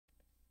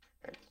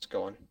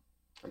going.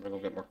 I'm gonna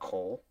go get more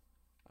coal.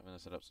 I'm gonna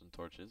set up some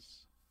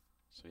torches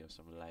so we have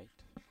some light.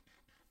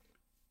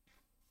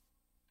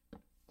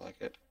 Like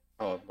it.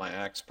 Oh, my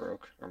axe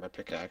broke, or my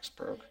pickaxe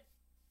broke.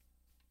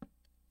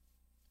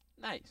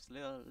 Nice,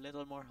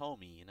 little more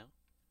homey, you know.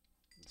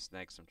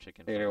 Snag some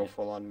chicken You from gonna go you.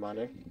 full on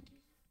mining?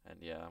 And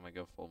yeah, I'm gonna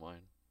go full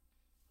mine.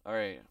 All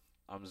right,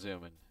 I'm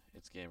zooming.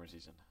 It's gamer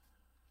season.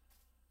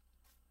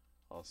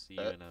 I'll see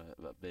you in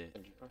a bit.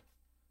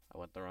 I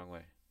went the wrong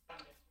way.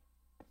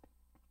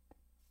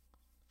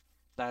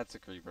 That's a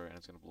creeper, and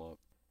it's gonna blow up.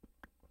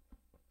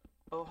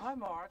 Oh, hi,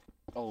 Mark.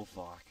 Oh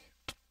fuck!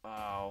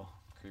 Wow,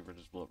 creeper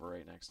just blew up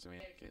right next to me.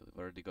 Okay, we've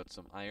already got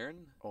some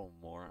iron. Oh,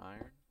 more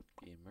iron.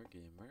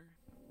 Gamer.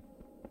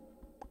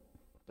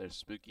 There's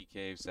spooky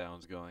cave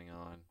sounds going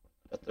on.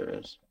 Bet there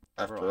is.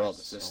 Bro, After I all, have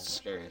this is so the much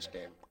scariest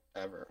iron. game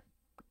ever.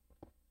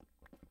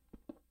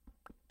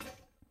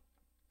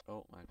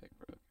 Oh, my pick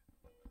broke.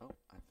 Oh,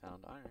 I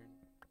found iron.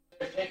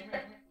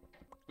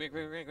 Quick.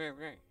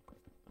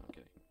 I'm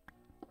kidding.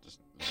 Just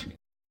making.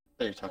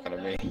 You're talking to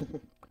me.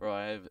 Bro,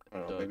 I have I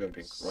don't know, maybe I'm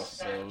being dug rough.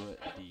 so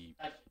deep,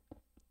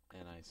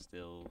 and I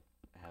still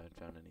haven't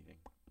found anything.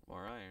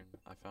 More iron.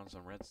 I found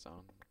some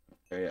redstone.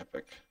 Very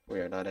epic. We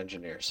are not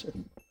engineers.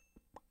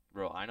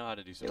 Bro, I know how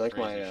to do some like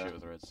crazy my, shit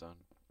with redstone.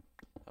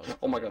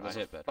 Oh my clever. god, there's I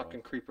a hit bedrock.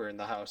 fucking creeper in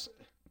the house.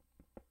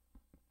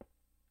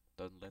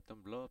 Don't let them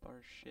blow up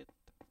our shit.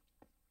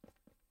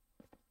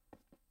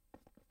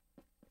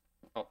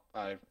 Oh,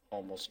 I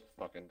almost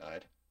fucking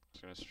died.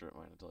 Just gonna strip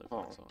mine until I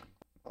find Oh. something.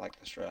 I like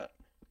the strat.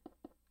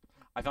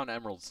 I found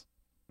emeralds.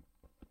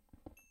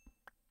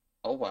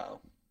 Oh wow.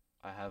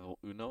 I have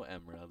uno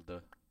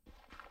emerald.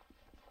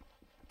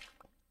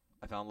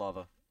 I found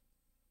lava.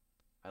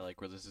 I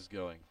like where this is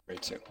going. Me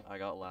too. I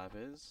got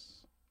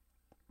lapis.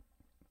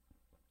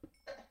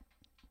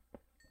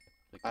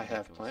 I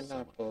have Some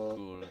pineapple.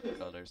 cool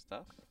color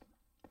stuff.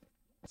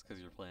 It's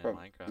because you're playing Bro,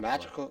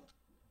 Minecraft.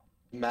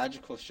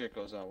 magical shit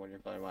goes on when you're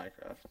playing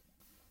Minecraft.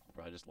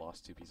 Bro, I just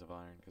lost 2 pieces of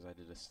iron because I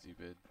did a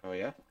stupid. Oh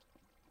yeah?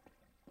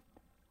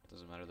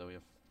 Doesn't matter though, we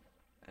have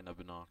an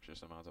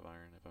obnoxious amount of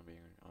iron if I'm being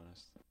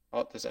honest.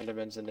 Oh, this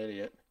Enderman's an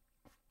idiot.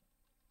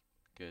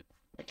 Good.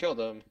 I killed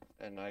him,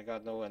 and I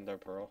got no Ender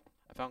Pearl.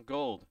 I found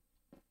gold,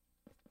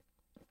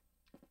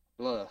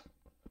 Blah.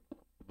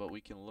 but we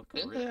can look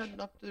Didn't rich. they add an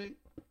update?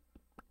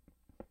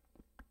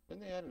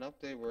 Didn't they add an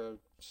update where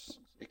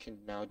it can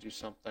now do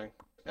something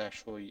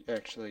actually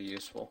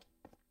useful?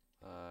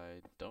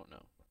 I don't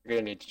know. You're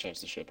gonna need to change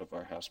the shape of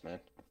our house, man.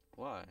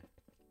 Why?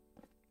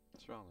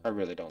 What's wrong I with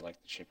really don't like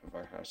the shape of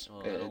our house.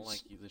 Well, I don't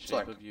like the shape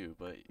like- of you,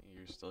 but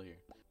you're still here.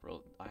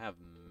 Bro, I have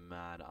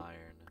mad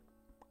iron.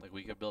 Like,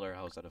 we could build our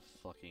house out of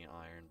fucking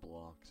iron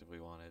blocks if we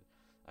wanted.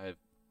 I have,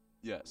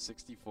 yeah,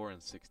 64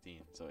 and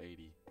 16, so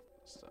 80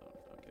 stone.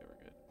 Okay,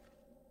 we're good.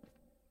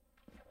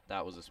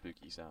 That was a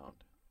spooky sound.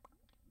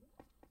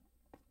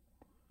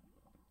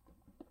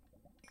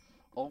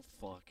 Oh,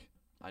 fuck.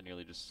 I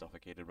nearly just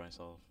suffocated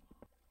myself.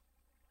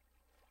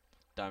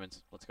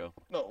 Diamonds, let's go.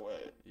 No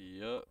way.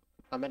 Yup.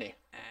 How many?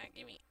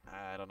 Gimme.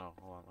 I don't know.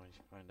 Hold on, let me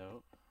find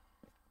out.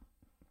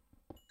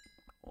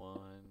 1,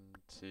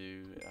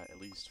 2, at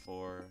least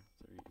 4,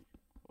 3,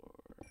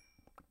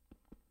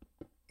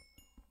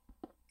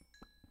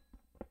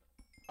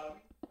 4.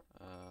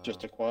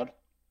 Just a quad?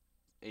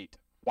 8.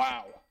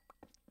 Wow.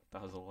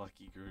 That was a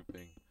lucky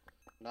grouping.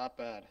 Not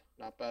bad.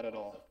 Not bad at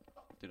all.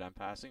 Dude, I'm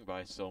passing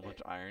by so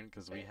much iron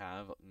because we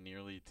have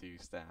nearly 2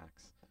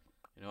 stacks.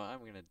 You know what I'm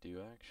gonna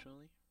do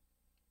actually?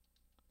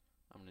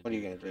 I'm gonna What are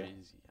you gonna do?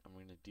 I'm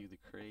gonna do the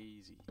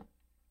crazy.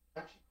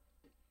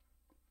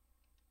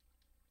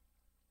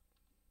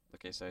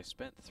 Okay, so I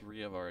spent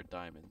 3 of our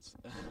diamonds.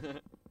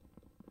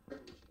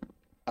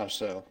 How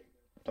so?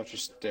 Don't you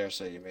dare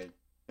say you made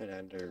an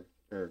ender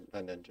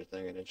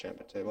thing, an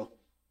enchantment table.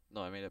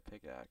 No, I made a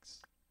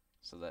pickaxe.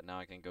 So that now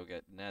I can go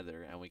get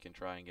nether and we can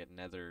try and get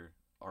nether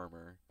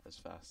armor as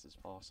fast as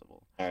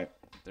possible. Alright.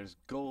 There's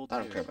gold I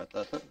don't here. care about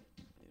that.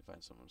 Need to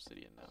find some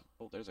obsidian now.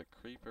 Oh, there's a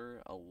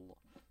creeper.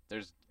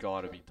 There's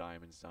gotta be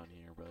diamonds down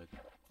here, bud.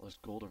 Oh, there's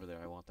gold over there.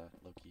 I want that,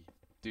 low-key.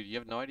 Dude, you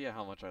have no idea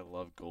how much I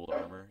love gold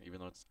armor,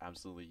 even though it's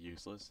absolutely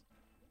useless.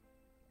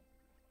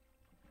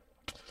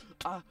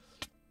 Ah!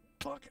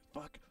 Fuck.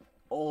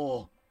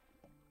 Oh!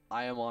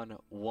 I am on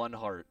 1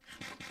 heart.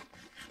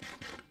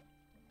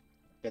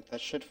 Get that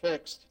shit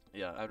fixed.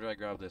 Yeah, after I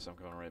grab this, I'm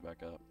coming right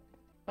back up.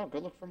 Oh, go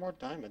look for more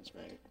diamonds,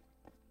 mate.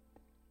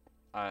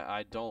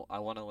 I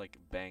want to, like,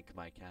 bank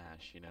my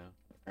cash, you know?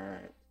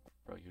 Alright.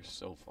 Bro, you're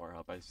so far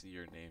up. I see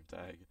your name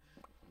tag.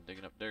 I'm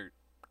digging up dirt.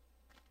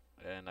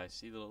 And I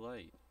see the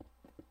light.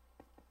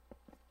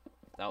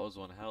 That was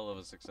one hell of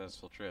a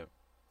successful trip.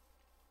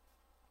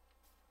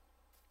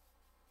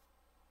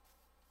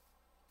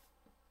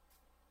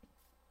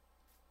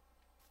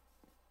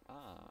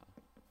 Ah.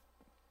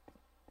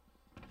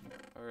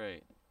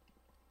 Alright.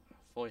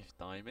 5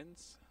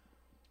 diamonds.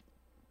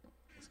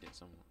 Let's get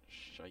some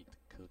shite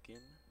cooking,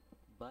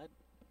 bud.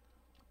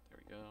 There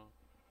we go.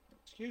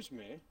 Excuse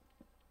me.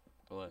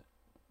 What?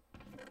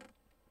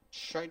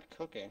 Shite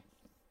cooking.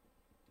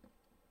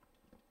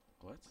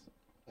 What?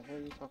 The hell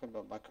are you talking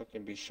about? My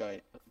cooking be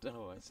shite.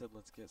 No, I said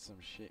let's get some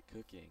shit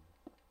cooking.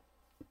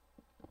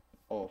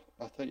 Oh,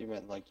 I thought you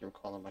meant like you were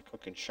calling my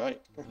cooking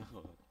shite.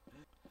 No.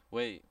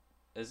 Wait,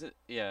 is it?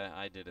 Yeah,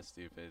 I did a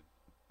stupid.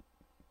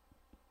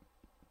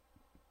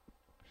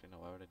 Actually, no.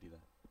 Why would I do that?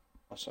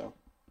 Also,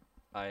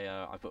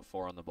 I put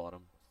 4 on the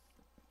bottom.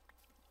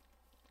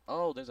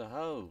 Oh, there's a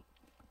hoe.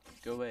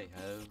 Go away,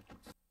 hoe.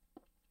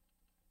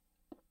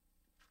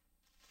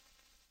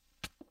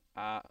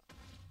 Ah,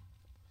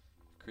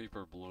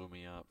 creeper blew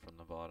me up from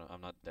the bottom.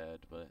 I'm not dead,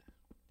 but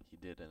he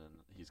did, and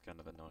he's kind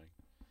of annoying.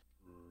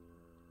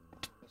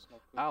 that's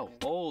not good, Ow! man.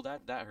 Oh,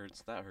 that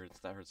hurts. That hurts.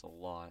 That hurts a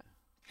lot.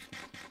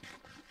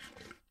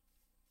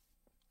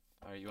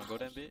 Alright, you wanna go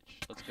then, bitch?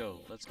 Let's go.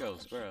 Let's go.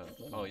 Square up.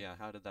 Oh yeah,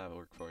 how did that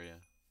work for you?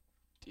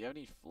 Do you have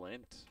any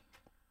flint?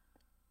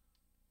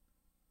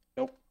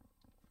 Nope.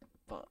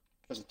 Fuck.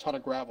 There's a ton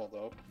of gravel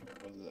though.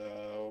 Was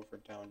over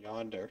down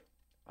yonder.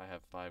 I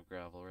have 5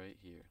 gravel right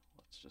here.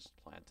 Let's just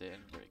plant it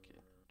and break it.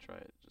 Try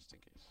it just in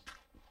case.